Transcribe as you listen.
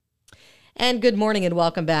And good morning and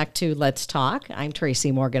welcome back to Let's Talk. I'm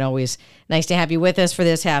Tracy Morgan. Always nice to have you with us for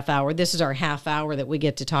this half hour. This is our half hour that we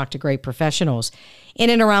get to talk to great professionals in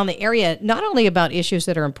and around the area, not only about issues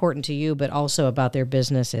that are important to you, but also about their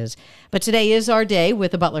businesses. But today is our day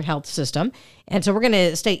with the Butler Health System. And so we're going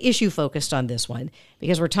to stay issue focused on this one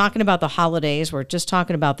because we're talking about the holidays. We're just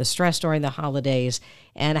talking about the stress during the holidays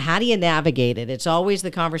and how do you navigate it? It's always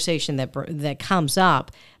the conversation that comes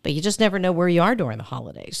up, but you just never know where you are during the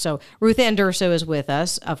holidays. So Ruthann Durso is with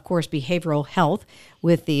us, of course, behavioral health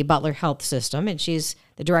with the Butler Health System, and she's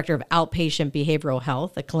the director of outpatient behavioral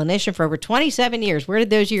health, a clinician for over 27 years. Where did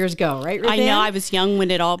those years go, right, Ruthann? I know. I was young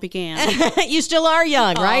when it all began. You still are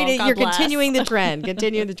young, right? God You're bless. continuing the trend,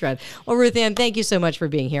 Well, Ruthann, thank you so much for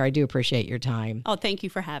being here. I do appreciate your time. Oh, thank you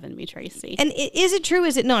for having me, Tracy. And is it true,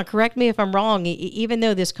 is it not? Correct me if I'm wrong, even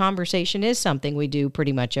though this conversation is something we do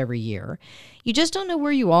pretty much every year, you just don't know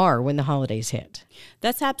where you are when the holidays hit.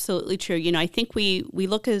 That's absolutely true. You know, I think we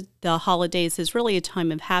look at the holidays as really a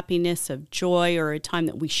time of happiness, of joy, or a time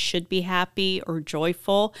that we should be happy or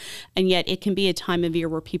joyful. And yet it can be a time of year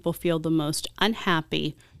where people feel the most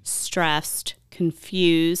unhappy, stressed,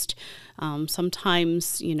 confused,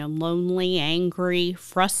 sometimes, lonely, angry,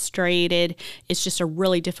 frustrated. It's just a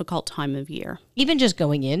really difficult time of year. Even just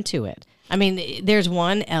going into it. I mean, there's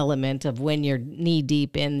one element of when you're knee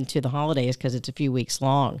deep into the holidays because it's a few weeks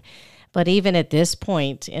long. But even at this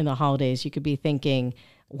point in the holidays, you could be thinking,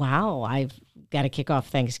 wow, I've got to kick off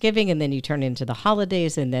Thanksgiving, and then you turn into the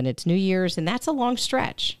holidays, and then it's New Year's, and that's a long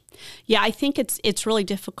stretch. Yeah, I think it's really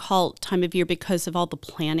difficult time of year because of all the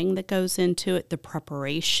planning that goes into it, the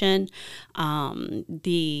preparation,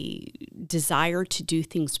 the desire to do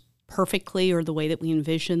things perfectly or the way that we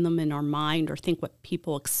envision them in our mind or think what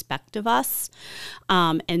people expect of us.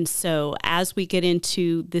 And so as we get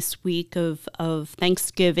into this week of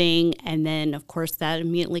Thanksgiving, and then, of course, that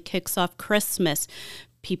immediately kicks off Christmas,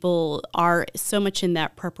 people are so much in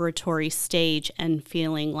that preparatory stage and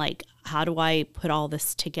feeling like, how do I put all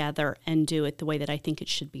this together and do it the way that I think it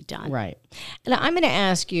should be done? Right. And I'm going to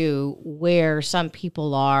ask you where some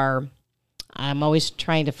people are. I'm always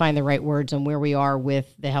trying to find the right words on where we are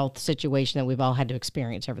with the health situation that we've all had to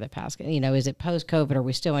experience over the past, is it post-COVID? Are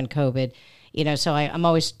we still in COVID? So I'm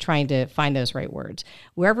always trying to find those right words.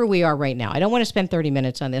 Wherever we are right now, I don't want to spend 30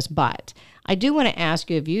 minutes on this, but I do want to ask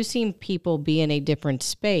you, have you seen people be in a different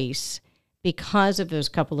space because of those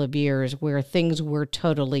couple of years where things were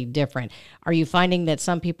totally different? Are you finding that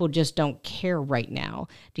some people just don't care right now?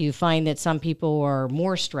 Do you find that some people are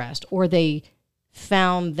more stressed, or they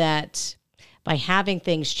found that by having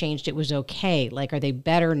things changed, it was okay? Like, are they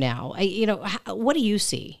better now? What do you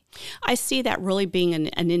see? I see that really being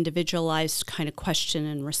an individualized kind of question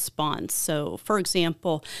and response. So, for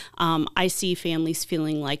example, I see families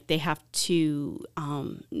feeling like they have to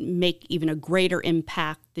make even a greater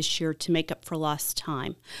impact this year to make up for lost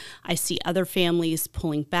time. I see other families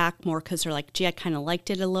pulling back more because they're like, gee, I kind of liked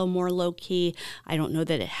it a little more low-key. I don't know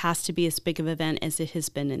that it has to be as big of an event as it has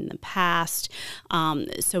been in the past.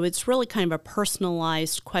 So it's really kind of a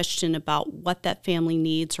personalized question about what that family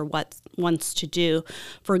needs or what wants to do.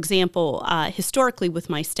 For example, historically with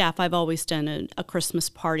my staff, I've always done a Christmas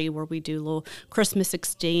party where we do a little Christmas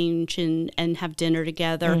exchange and have dinner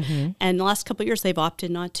together. Mm-hmm. And the last couple of years, they've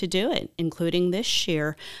opted not to do it, including this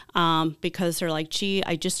year, because they're like, gee,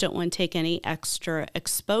 I just don't want to take any extra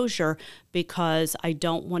exposure because I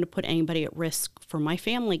don't want to put anybody at risk for my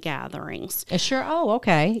family gatherings. Sure. Oh,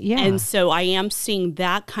 okay. Yeah. And so I am seeing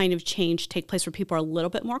that kind of change take place where people are a little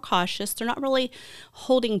bit more cautious. They're not really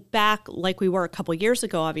holding back like we were a couple of years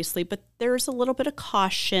ago, obviously, but there's a little bit of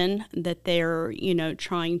caution that they're,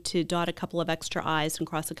 trying to dot a couple of extra I's and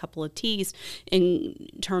cross a couple of T's in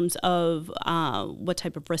terms of what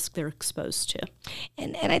type of risk they're exposed to.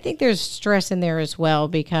 And I think there's stress in there as well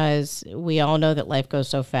because we all know that life goes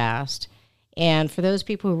so fast. And for those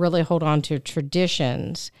people who really hold on to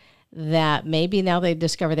traditions that maybe now they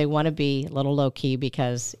discover they want to be a little low-key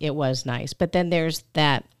because it was nice. But then there's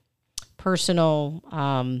that personal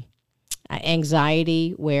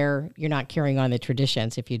anxiety where you're not carrying on the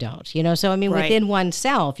traditions if you don't. So, right. Within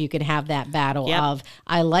oneself, you could have that battle of,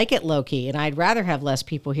 I like it low-key and I'd rather have less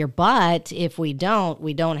people here. But if we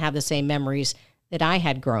don't have the same memories that I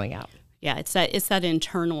had growing up. Yeah, it's that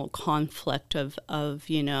internal conflict of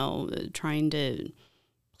trying to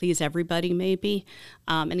please everybody maybe.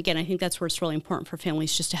 And again, I think that's where it's really important for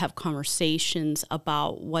families just to have conversations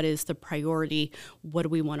about what is the priority, what do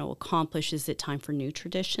we want to accomplish, is it time for new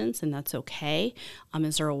traditions, and that's okay.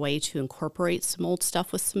 Is there a way to incorporate some old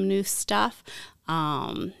stuff with some new stuff?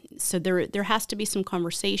 So there has to be some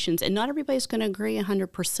conversations, and not everybody's going to agree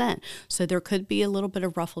 100%. So there could be a little bit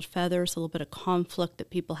of ruffled feathers, a little bit of conflict that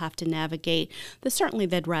people have to navigate that certainly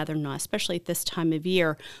they'd rather not, especially at this time of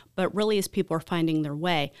year. But really, as people are finding their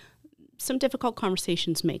way, some difficult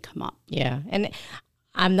conversations may come up. Yeah. And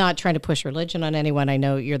I'm not trying to push religion on anyone. I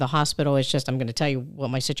know you're the hospital. It's just I'm going to tell you what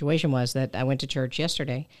my situation was, that I went to church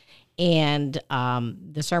yesterday, and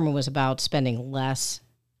the sermon was about spending less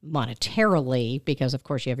monetarily because, of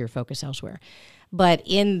course, you have your focus elsewhere. But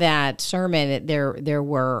in that sermon, there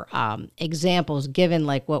were examples given,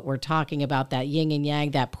 like what we're talking about, that yin and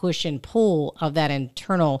yang, that push and pull of that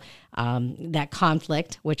internal, that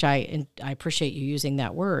conflict, which I appreciate you using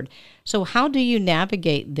that word. So how do you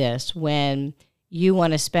navigate this when you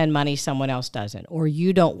want to spend money someone else doesn't, or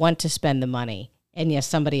you don't want to spend the money and yes,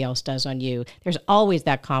 somebody else does on you? There's always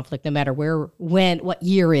that conflict, no matter where, when, what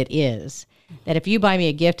year it is. That if you buy me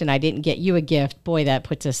a gift and I didn't get you a gift, boy, that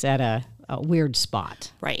puts us at a weird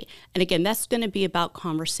spot. Right. And again, that's going to be about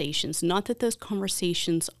conversations. Not that those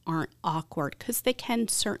conversations aren't awkward, because they can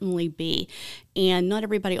certainly be. And not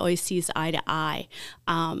everybody always sees eye to eye.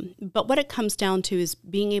 But what it comes down to is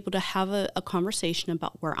being able to have a conversation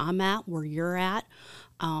about where I'm at, where you're at,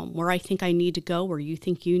 where I think I need to go, where you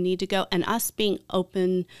think you need to go, and us being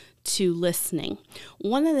open to listening.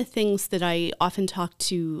 One of the things that I often talk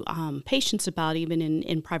to patients about, even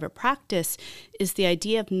in private practice, is the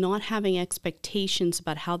idea of not having expectations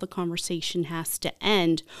about how the conversation has to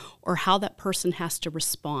end or how that person has to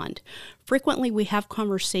respond. Frequently, we have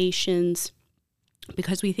conversations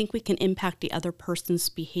because we think we can impact the other person's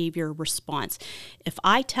behavior response. If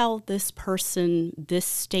I tell this person this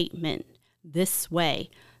statement this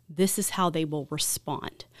way, this is how they will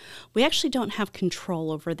respond. We actually don't have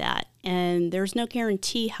control over that, and there's no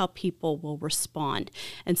guarantee how people will respond.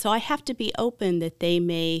 And so I have to be open that they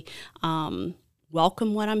may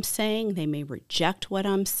welcome what I'm saying, they may reject what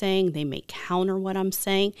I'm saying, they may counter what I'm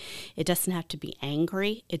saying. It doesn't have to be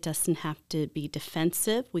angry, it doesn't have to be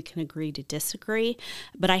defensive. We can agree to disagree,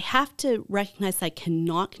 but I have to recognize I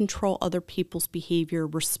cannot control other people's behavior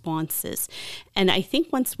responses. And I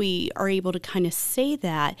think once we are able to kind of say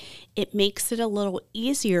that, it makes it a little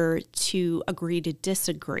easier to agree to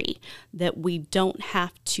disagree, that we don't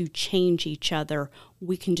have to change each other.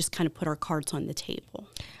 We can just kind of put our cards on the table.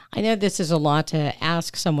 I know this is a lot to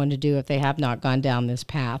ask someone to do if they have not gone down this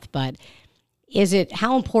path, but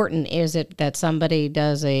how important is it that somebody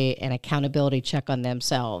does an accountability check on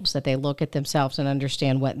themselves, that they look at themselves and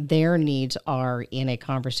understand what their needs are in a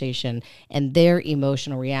conversation and their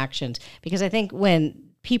emotional reactions? Because I think when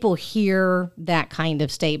people hear that kind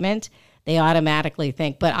of statement, they automatically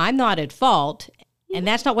think, but I'm not at fault. And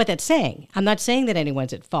that's not what that's saying. I'm not saying that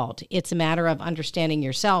anyone's at fault. It's a matter of understanding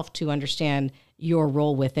yourself to understand your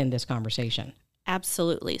role within this conversation.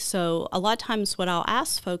 Absolutely. So a lot of times what I'll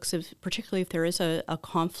ask folks, particularly if there is a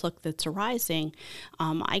conflict that's arising,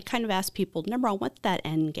 I kind of ask people, number one, what's that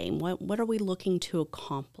end game? What are we looking to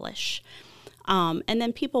accomplish? And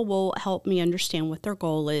then people will help me understand what their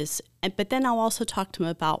goal is. But then I'll also talk to them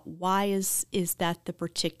about why is that the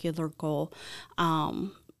particular goal?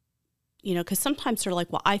 Because sometimes they're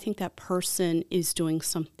like, well, I think that person is doing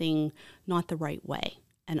something not the right way,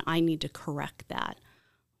 and I need to correct that.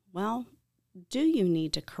 Well, do you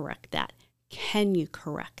need to correct that? Can you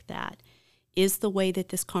correct that? Is the way that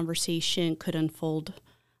this conversation could unfold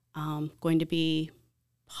going to be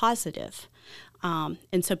positive?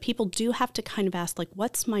 And so people do have to kind of ask, like,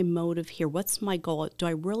 what's my motive here? What's my goal? Do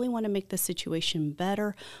I really want to make the situation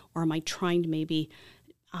better, or am I trying to maybe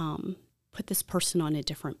put this person on a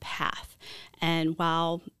different path? And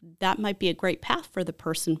while that might be a great path for the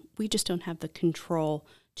person, we just don't have the control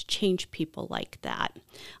to change people like that.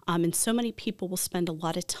 And so many people will spend a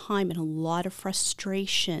lot of time and a lot of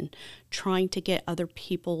frustration trying to get other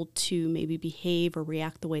people to maybe behave or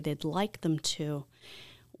react the way they'd like them to,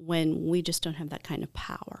 when we just don't have that kind of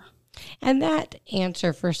power. And that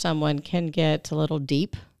answer for someone can get a little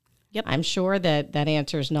deep. Yep. I'm sure that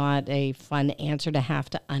answer is not a fun answer to have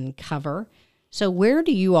to uncover. So where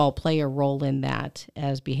do you all play a role in that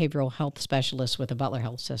as behavioral health specialists with the Butler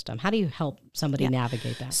Health System? How do you help somebody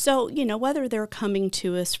navigate that? So, whether they're coming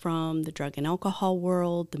to us from the drug and alcohol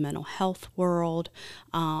world, the mental health world,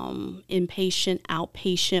 inpatient,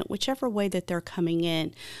 outpatient, whichever way that they're coming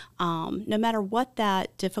in, no matter what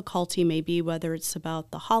that difficulty may be, whether it's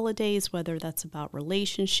about the holidays, whether that's about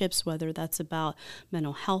relationships, whether that's about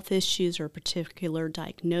mental health issues or a particular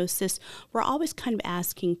diagnosis, we're always kind of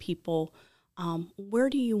asking people, where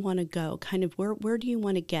do you want to go? Kind of where do you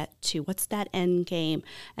want to get to? What's that end game?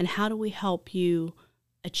 And how do we help you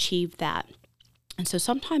achieve that? And so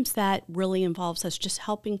sometimes that really involves us just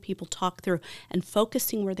helping people talk through and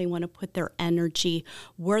focusing where they want to put their energy,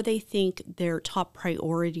 where they think their top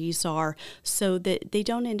priorities are, so that they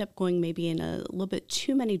don't end up going maybe in a little bit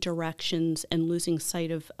too many directions and losing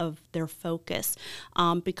sight of their focus.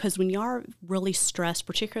 Because when you are really stressed,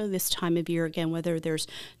 particularly this time of year, again, whether there's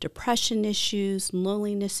depression issues,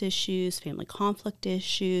 loneliness issues, family conflict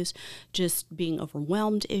issues, just being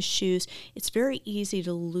overwhelmed issues, it's very easy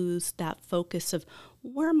to lose that focus of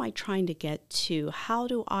where am I trying to get to? How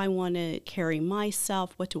do I want to carry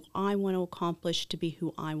myself? What do I want to accomplish to be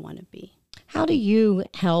who I want to be? How do you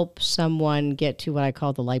help someone get to what I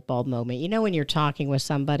call the light bulb moment? You know, when you're talking with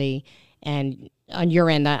somebody and on your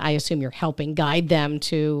end, I assume you're helping guide them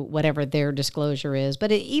to whatever their disclosure is.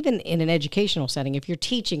 But even in an educational setting, if you're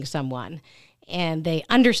teaching someone and they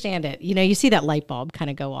understand it, you know, you see that light bulb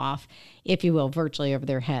kind of go off, if you will, virtually over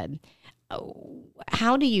their head.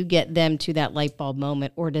 How do you get them to that light bulb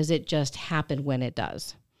moment, or does it just happen when it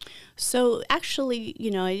does? So actually,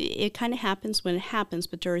 you know, it kind of happens when it happens,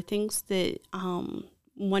 but there are things that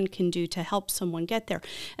one can do to help someone get there.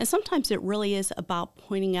 And sometimes it really is about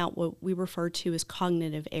pointing out what we refer to as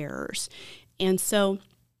cognitive errors. And so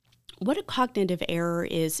what a cognitive error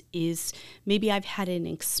is maybe I've had an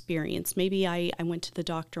experience. Maybe I went to the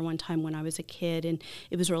doctor one time when I was a kid, and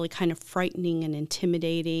it was really kind of frightening and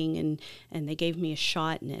intimidating, and they gave me a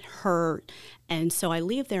shot and it hurt. And so I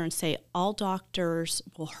leave there and say, all doctors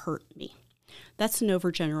will hurt me. That's an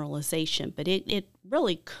overgeneralization, but it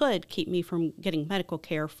really could keep me from getting medical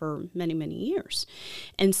care for many, many years.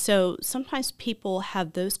 And so sometimes people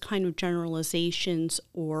have those kind of generalizations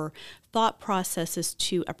or thought processes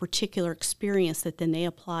to a particular experience that then they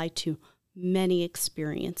apply to many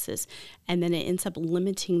experiences, and then it ends up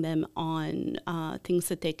limiting them on things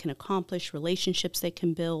that they can accomplish, relationships they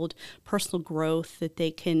can build, personal growth that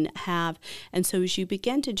they can have. And so as you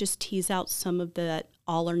begin to just tease out some of that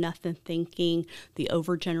all or nothing thinking, the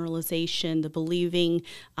overgeneralization, the believing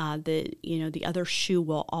that, you know, the other shoe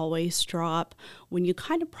will always drop, when you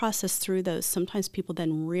kind of process through those, sometimes people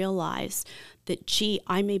then realize that, gee,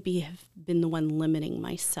 I maybe have been the one limiting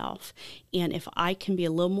myself. And if I can be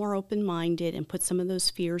a little more open-minded and put some of those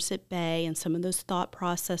fears at bay and some of those thought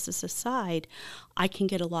processes aside, I can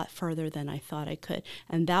get a lot further than I thought I could.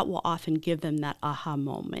 And that will often give them that aha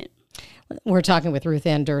moment. We're talking with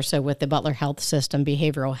Ruthann Durso with the Butler Health System,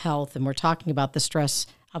 Behavioral Health, and we're talking about the stress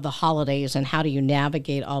of the holidays and how do you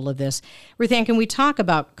navigate all of this. Ruthann, can we talk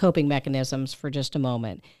about coping mechanisms for just a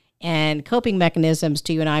moment? And coping mechanisms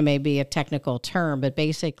to you and I may be a technical term, but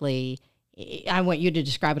basically I want you to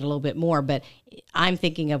describe it a little bit more, but I'm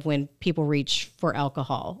thinking of when people reach for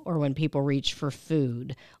alcohol or when people reach for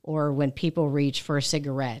food or when people reach for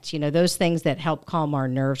cigarettes, you know, those things that help calm our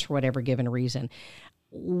nerves for whatever given reason.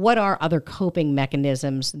 What are other coping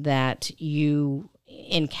mechanisms that you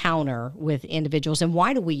encounter with individuals, and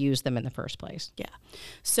why do we use them in the first place? Yeah.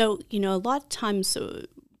 So, you know, a lot of times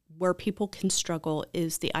where people can struggle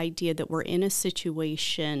is the idea that we're in a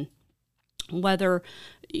situation, whether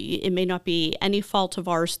it may not be any fault of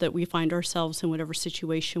ours that we find ourselves in whatever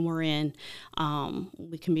situation we're in.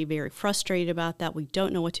 We can be very frustrated about that. We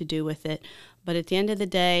don't know what to do with it. But at the end of the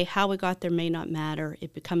day, how we got there may not matter.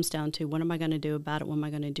 It becomes down to, what am I going to do about it? What am I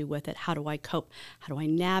going to do with it? How do I cope? How do I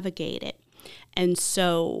navigate it? And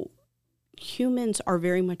so humans are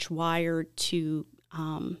very much wired to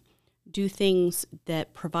do things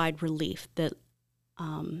that provide relief, that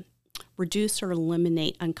reduce or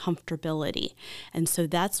eliminate uncomfortability. And so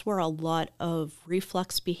that's where a lot of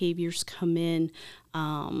reflex behaviors come in,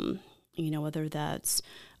 you know, whether that's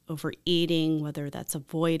overeating, whether that's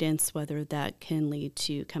avoidance, whether that can lead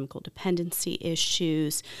to chemical dependency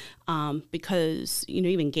issues, because, you know,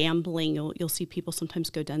 even gambling, you'll see people sometimes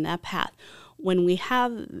go down that path. When we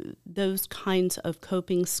have those kinds of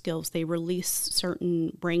coping skills, they release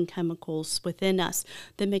certain brain chemicals within us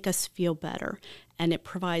that make us feel better, and it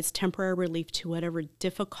provides temporary relief to whatever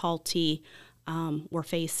difficulty we're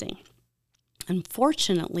facing.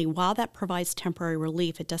 Unfortunately, while that provides temporary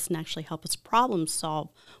relief, it doesn't actually help us problem solve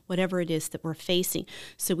whatever it is that we're facing.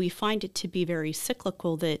 So we find it to be very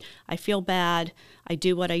cyclical, that I feel bad, I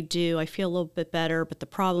do what I do, I feel a little bit better, but the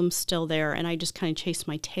problem's still there, and I just kind of chase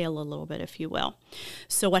my tail a little bit, if you will.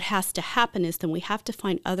 So what has to happen is then we have to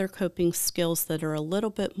find other coping skills that are a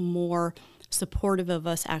little bit more supportive of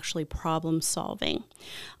us actually problem solving.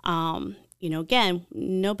 You know, again,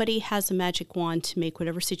 nobody has a magic wand to make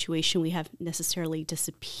whatever situation we have necessarily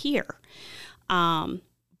disappear.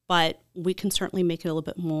 But we can certainly make it a little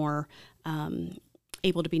bit more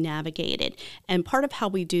able to be navigated. And part of how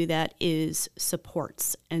we do that is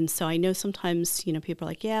supports. And so I know sometimes, people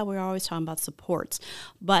are like, yeah, we're always talking about supports.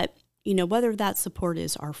 But, whether that support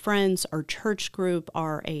is our friends, our church group,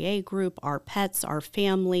 our AA group, our pets, our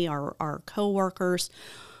family, our coworkers,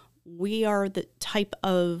 we are the type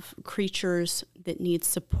of creatures that need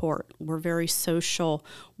support. We're very social.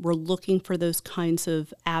 We're looking for those kinds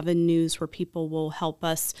of avenues where people will help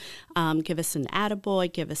us, give us an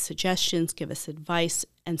attaboy, give us suggestions, give us advice,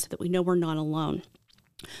 and so that we know we're not alone.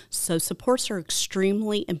 So supports are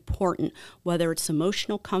extremely important, whether it's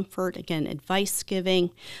emotional comfort, again, advice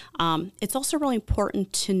giving. It's also really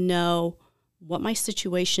important to know what my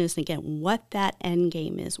situation is, and again, what that end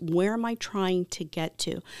game is. Where am I trying to get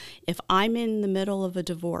to? If I'm in the middle of a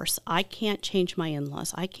divorce, I can't change my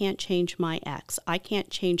in-laws. I can't change my ex. I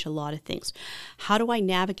can't change a lot of things. How do I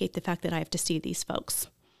navigate the fact that I have to see these folks?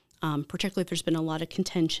 Particularly if there's been a lot of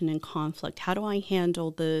contention and conflict. How do I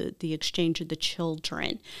handle the exchange of the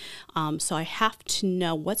children? So I have to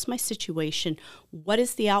know, what's my situation? What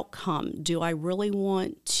is the outcome? Do I really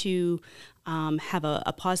want to have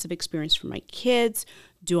a positive experience for my kids?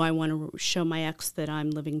 Do I want to show my ex that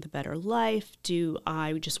I'm living the better life? Do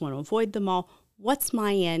I just want to avoid them all? What's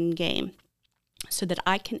my end game? So that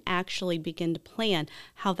I can actually begin to plan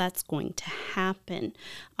how that's going to happen.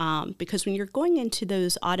 Because when you're going into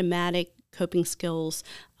those automatic coping skills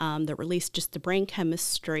that release just the brain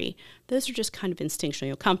chemistry, those are just kind of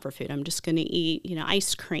instinctual. Comfort food. I'm just going to eat,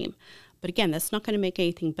 ice cream. But again, that's not going to make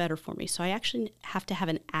anything better for me. So I actually have to have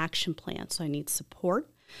an action plan. So I need support.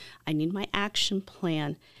 I need my action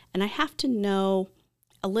plan. And I have to know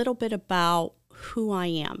a little bit about who I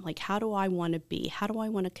am. Like, how do I want to be? How do I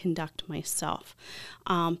want to conduct myself?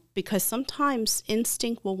 Because sometimes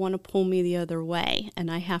instinct will want to pull me the other way, and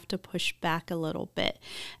I have to push back a little bit.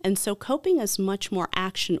 And so coping is much more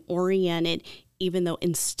action-oriented, even though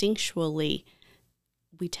instinctually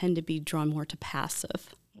we tend to be drawn more to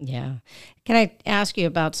passive. Yeah. Can I ask you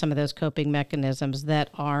about some of those coping mechanisms that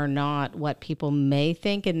are not what people may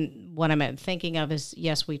think? And what I'm thinking of is,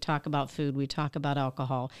 yes, we talk about food, we talk about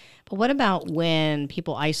alcohol, but what about when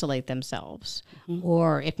people isolate themselves? Mm-hmm.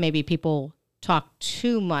 Or if maybe people talk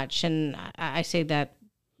too much? And I say that,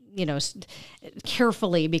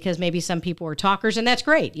 carefully, because maybe some people are talkers, and that's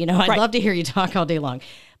great. I'd love to hear you talk all day long.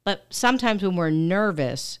 But sometimes when we're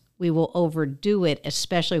nervous, we will overdo it,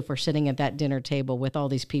 especially if we're sitting at that dinner table with all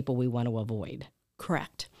these people we want to avoid.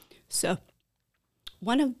 Correct. So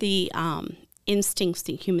one of the instincts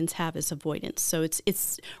that humans have is avoidance. So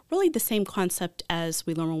it's really the same concept as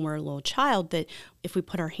we learn when we're a little child, that if we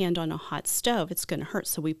put our hand on a hot stove, it's going to hurt,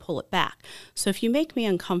 so we pull it back. So if you make me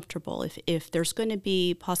uncomfortable, if there's going to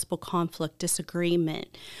be possible conflict,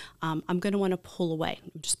 disagreement, I'm going to want to pull away.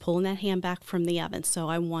 I'm just pulling that hand back from the oven, so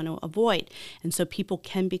I want to avoid. And so people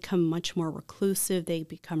can become much more reclusive. They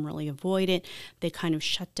become really avoidant. They kind of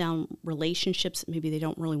shut down relationships. Maybe they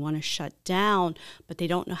don't really want to shut down, but they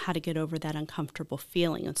don't know how to get over that uncomfortable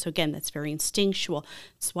feeling. And so again, that's very instinctual.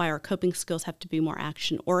 That's why our coping skills have to be more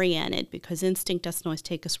action-oriented, because instinct doesn't always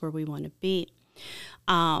take us where we want to be.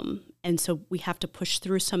 And so we have to push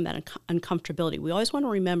through some of that uncomfortability. We always want to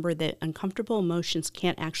remember that uncomfortable emotions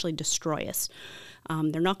can't actually destroy us.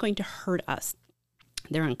 They're not going to hurt us.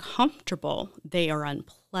 They're uncomfortable. They are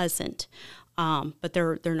unpleasant, but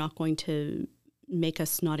they're not going to make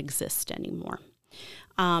us not exist anymore.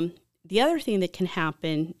 The other thing that can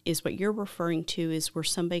happen is what you're referring to, is where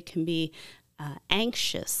somebody can be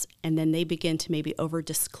anxious, and then they begin to maybe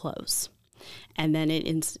over-disclose. And then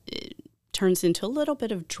it turns into a little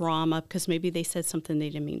bit of drama, because maybe they said something they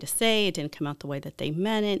didn't mean to say. It didn't come out the way that they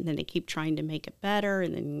meant it. And then they keep trying to make it better.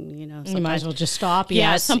 And then, you might as well just stop.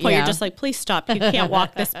 Yeah, at some point you're just like, please stop. You can't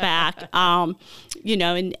walk this back. And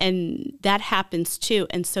that happens too.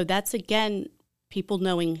 And so that's, again, people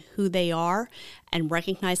knowing who they are and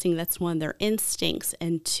recognizing that's one of their instincts,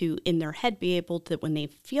 and to, in their head, be able to, when they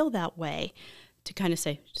feel that way, to kind of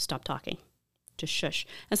say, stop talking. Just shush.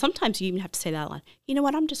 And sometimes you even have to say that out loud. You know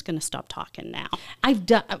what? I'm just going to stop talking now. I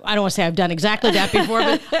don't want to say I've done exactly that before,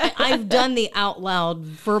 but I've done the out loud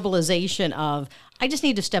verbalization of, I just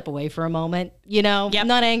need to step away for a moment. Yep. I'm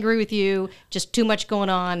not angry with you, just too much going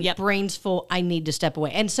on, brain's full, I need to step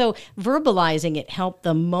away. And so verbalizing it helped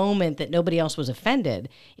the moment that nobody else was offended.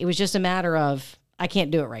 It was just a matter of, I can't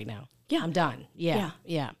do it right now. I'm done. Yeah.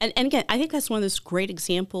 And again, I think that's one of those great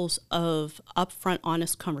examples of upfront,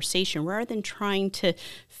 honest conversation, rather than trying to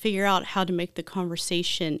figure out how to make the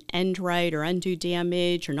conversation end right or undo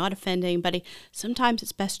damage or not offend anybody. Sometimes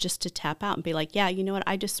it's best just to tap out and be like, yeah, you know what?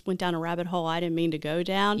 I just went down a rabbit hole I didn't mean to go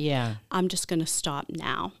down. Yeah. I'm just going to stop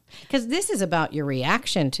now. Because this is about your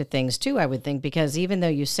reaction to things too, I would think, because even though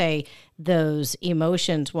you say those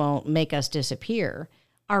emotions won't make us disappear,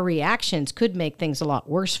 our reactions could make things a lot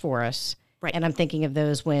worse for us. Right. And I'm thinking of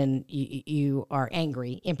those when you are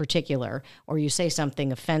angry in particular, or you say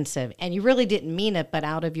something offensive and you really didn't mean it, but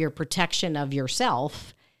out of your protection of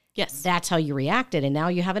yourself, yes, that's how you reacted. And now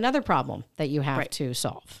you have another problem that you have to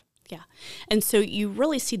solve. Yeah. And so you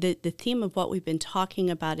really see the theme of what we've been talking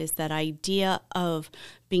about is that idea of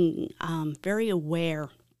being very aware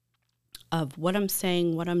of what I'm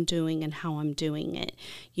saying, what I'm doing, and how I'm doing it.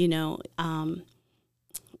 You know,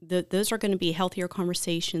 those are going to be healthier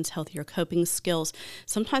conversations, healthier coping skills.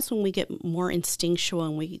 Sometimes when we get more instinctual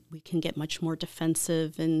and we can get much more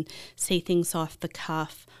defensive and say things off the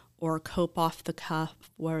cuff or cope off the cuff,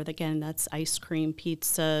 where again, that's ice cream,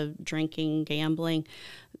 pizza, drinking, gambling.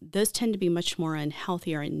 Those tend to be much more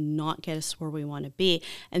unhealthier and not get us where we want to be.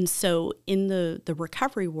 And so in the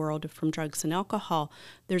recovery world from drugs and alcohol,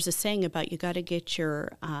 there's a saying about you got to get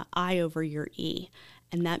your I over your E.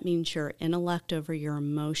 And that means your intellect over your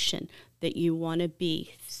emotion, that you want to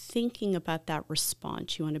be thinking about that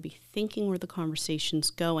response. You want to be thinking where the conversation's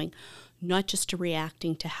going, not just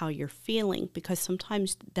reacting to how you're feeling, because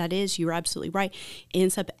sometimes that is, you're absolutely right, it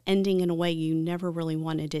ends up ending in a way you never really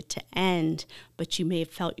wanted it to end, but you may have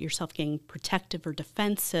felt yourself getting protective or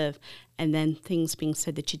defensive, and then things being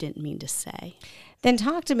said that you didn't mean to say. Then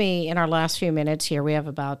talk to me in our last few minutes here. We have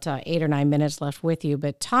about 8 or 9 minutes left with you,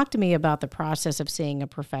 but talk to me about the process of seeing a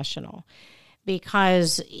professional,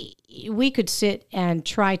 because we could sit and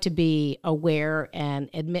try to be aware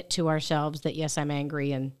and admit to ourselves that, yes, I'm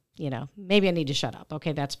angry and, you know, maybe I need to shut up.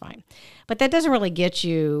 Okay, that's fine. But that doesn't really get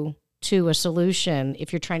you to a solution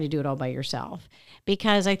if you're trying to do it all by yourself,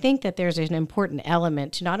 because I think that there's an important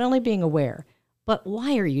element to not only being aware, but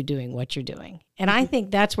why are you doing what you're doing? And I think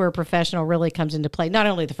that's where a professional really comes into play, not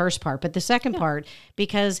only the first part, but the second part,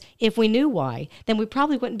 because if we knew why, then we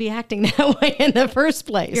probably wouldn't be acting that way in the first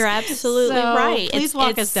place. You're absolutely right. Please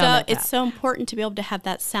walk us down that path. It's so important to be able to have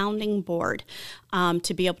that sounding board,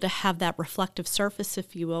 to be able to have that reflective surface,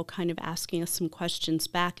 if you will, kind of asking us some questions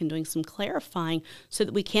back and doing some clarifying so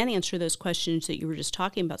that we can answer those questions that you were just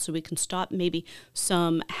talking about, so we can stop maybe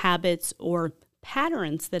some habits or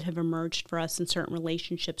patterns that have emerged for us in certain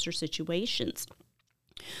relationships or situations.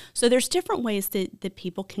 So there's different ways that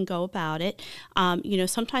people can go about it. You know,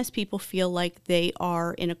 sometimes people feel like they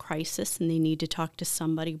are in a crisis and they need to talk to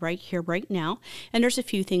somebody right here, right now. And there's a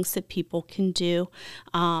few things that people can do.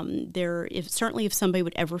 Certainly if somebody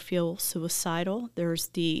would ever feel suicidal, there's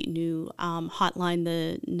the new hotline,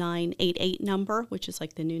 the 988 number, which is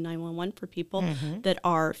like the new 911 for people that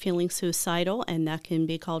are feeling suicidal, and that can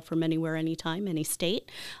be called from anywhere, anytime, any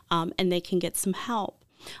state, and they can get some help.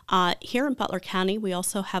 Here in Butler County, we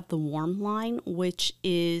also have the Warm Line, which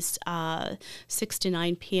is 6 to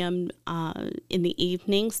 9 p.m. In the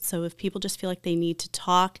evenings. So if people just feel like they need to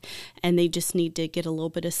talk and they just need to get a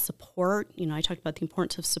little bit of support, you know, I talked about the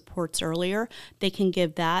importance of supports earlier, they can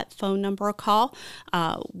give that phone number a call,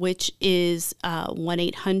 which is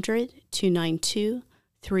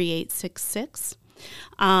 1-800-292-3866.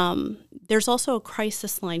 There's also a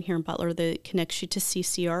crisis line here in Butler that connects you to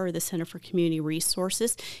CCR, or the Center for Community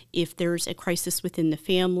Resources. If there's a crisis within the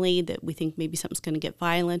family that we think maybe something's going to get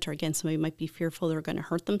violent, or again, somebody might be fearful they're going to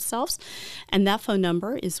hurt themselves. And that phone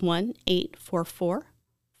number is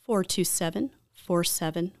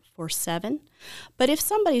 1-844-427-4747. But if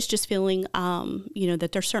somebody's just feeling, that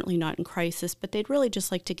they're certainly not in crisis, but they'd really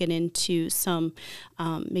just like to get into some,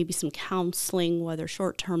 maybe some counseling, whether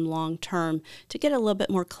short-term, long-term, to get a little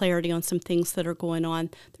bit more clarity on some things that are going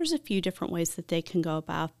on, there's a few different ways that they can go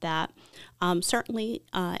about that. Certainly,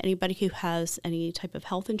 anybody who has any type of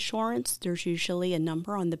health insurance, there's usually a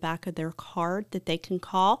number on the back of their card that they can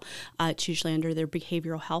call. It's usually under their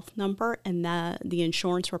behavioral health number, and the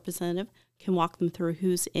insurance representative can walk them through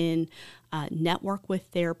who's in network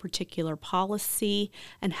with their particular policy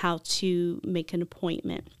and how to make an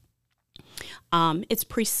appointment. It's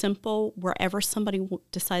pretty simple. Wherever somebody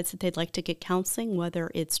decides that they'd like to get counseling, whether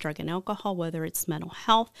it's drug and alcohol, whether it's mental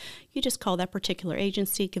health, you just call that particular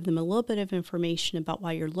agency, give them a little bit of information about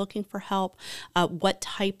why you're looking for help, what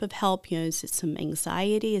type of help, is it some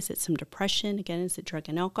anxiety, is it some depression, again, is it drug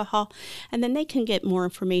and alcohol, and then they can get more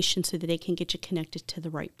information so that they can get you connected to the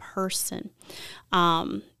right person.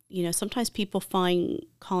 sometimes people find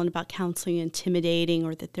calling about counseling intimidating,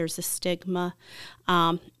 or that there's a stigma.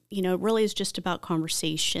 It really is just about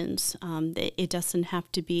conversations. It doesn't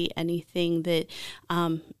have to be anything that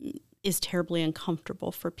is terribly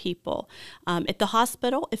uncomfortable for people. At the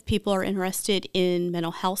hospital, if people are interested in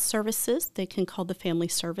mental health services, they can call the Family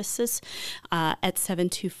Services at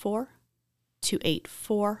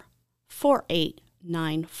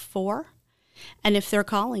 724-284-4894. And if they're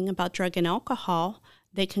calling about drug and alcohol,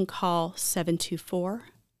 they can call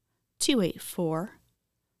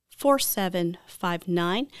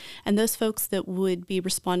 724-284-4759. And those folks that would be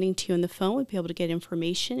responding to you on the phone would be able to get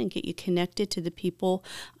information and get you connected to the people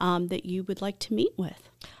that you would like to meet with.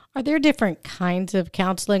 Are there different kinds of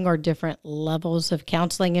counseling or different levels of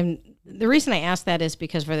counseling? And the reason I ask that is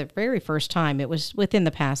because for the very first time, it was within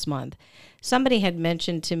the past month, somebody had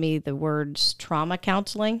mentioned to me the words trauma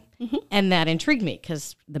counseling, and that intrigued me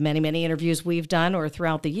because the many, many interviews we've done or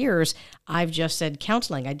throughout the years, I've just said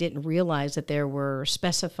counseling. I didn't realize that there were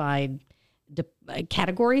specified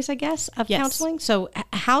categories, I guess, of counseling. So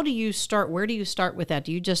how do you start? Where do you start with that?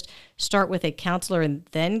 Do you just start with a counselor and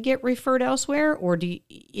then get referred elsewhere? Or do you,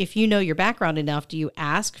 if you know your background enough, do you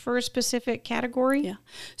ask for a specific category? Yeah.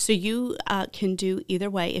 So you can do either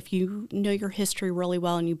way. If you know your history really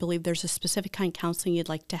well and you believe there's a specific kind of counseling you'd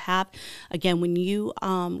like to have, again, when you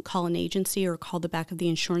call an agency or call the back of the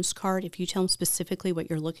insurance card, if you tell them specifically what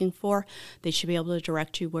you're looking for, they should be able to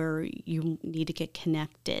direct you where you need to get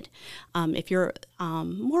connected. If you're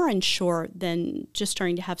more unsure, then just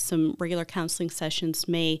starting to have some regular counseling sessions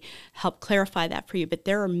may help clarify that for you. But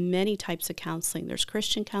there are many types of counseling. There's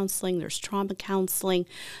Christian counseling, there's trauma counseling,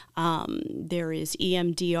 there is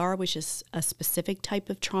EMDR, which is a specific type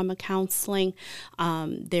of trauma counseling.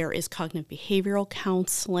 There is cognitive behavioral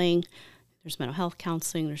counseling. There's mental health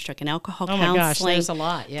counseling. There's drug and alcohol counseling. Oh my gosh, there's a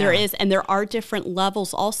lot. Yeah. There is, and there are different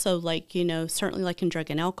levels also, like, certainly like in drug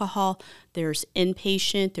and alcohol, there's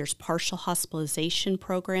inpatient, there's partial hospitalization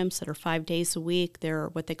programs that are 5 days a week. There are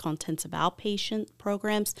what they call intensive outpatient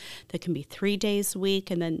programs that can be 3 days a week.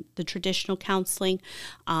 And then the traditional counseling,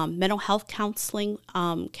 mental health counseling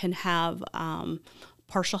can have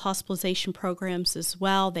partial hospitalization programs as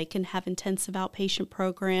well. They can have intensive outpatient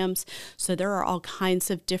programs. So there are all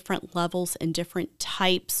kinds of different levels and different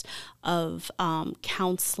types of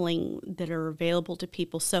counseling that are available to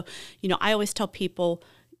people. So, I always tell people,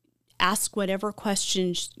 ask whatever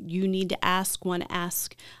questions you need to ask, want to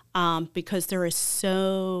ask, because there is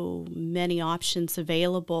so many options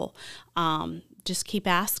available. Just keep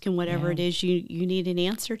asking whatever it is you need an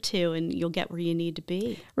answer to, and you'll get where you need to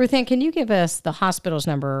be. Ruthann, can you give us the hospital's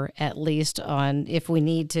number at least on if we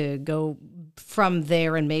need to go from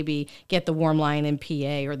there and maybe get the warm line in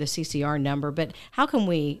PA or the CCR number? But how can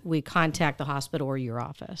we contact the hospital or your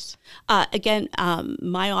office? Again,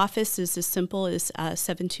 my office is as simple as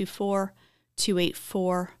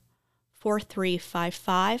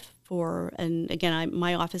 724-284-4355. And again,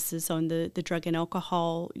 my office is on the drug and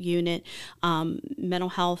alcohol unit. Mental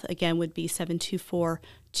health, again, would be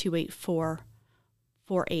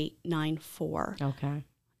 724-284-4894. Okay.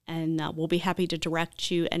 And we'll be happy to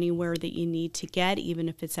direct you anywhere that you need to get, even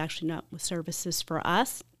if it's actually not with services for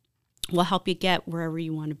us. We'll help you get wherever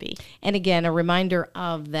you want to be. And again, a reminder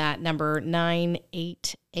of that number,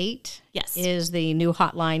 988 is the new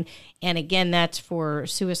hotline. And again, that's for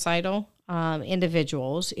suicidal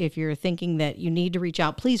individuals. If you're thinking that you need to reach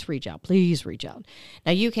out, please reach out. Please reach out.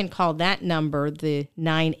 Now, you can call that number, the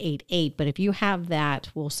 988, but if you have that,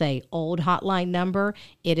 we'll say old hotline number,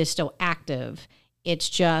 it is still active. It's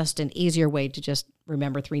just an easier way to just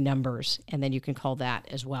remember 3 numbers, and then you can call that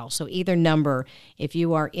as well. So either number, if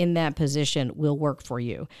you are in that position, will work for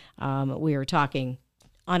you. We are talking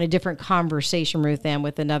on a different conversation, Ruthann,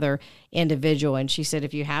 with another individual, and she said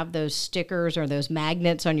if you have those stickers or those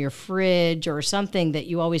magnets on your fridge or something that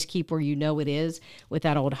you always keep where you know it is with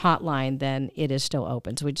that old hotline, then it is still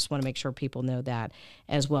open. So we just want to make sure people know that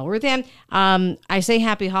as well. Ruthann, I say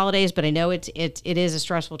happy holidays, but I know it is a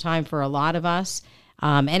stressful time for a lot of us.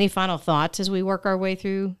 Any final thoughts as we work our way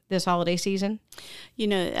through this holiday season?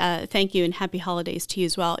 Thank you, and happy holidays to you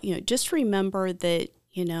as well. Just remember that,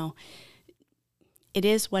 it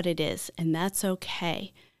is what it is, and that's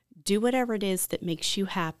okay. Do whatever it is that makes you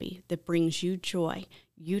happy, that brings you joy.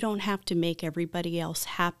 You don't have to make everybody else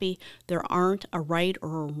happy. There aren't a right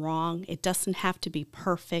or a wrong. It doesn't have to be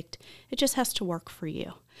perfect. It just has to work for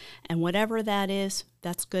you. And whatever that is,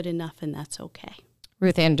 that's good enough, and that's okay.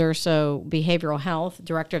 Ruthann Durso, Behavioral Health,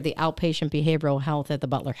 Director of the Outpatient Behavioral Health at the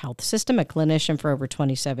Butler Health System, a clinician for over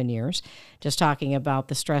 27 years, just talking about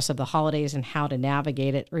the stress of the holidays and how to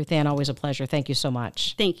navigate it. Ruthann, always a pleasure. Thank you so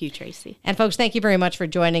much. Thank you, Tracy. And folks, thank you very much for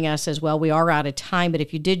joining us as well. We are out of time, but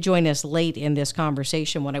if you did join us late in this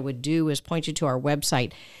conversation, what I would do is point you to our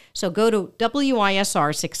website. So go to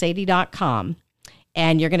WISR680.com,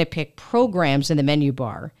 and you're going to pick programs in the menu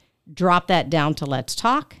bar. Drop that down to Let's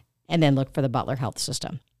Talk, and then look for the Butler Health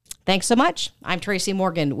System. Thanks so much. I'm Tracy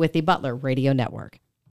Morgan with the Butler Radio Network.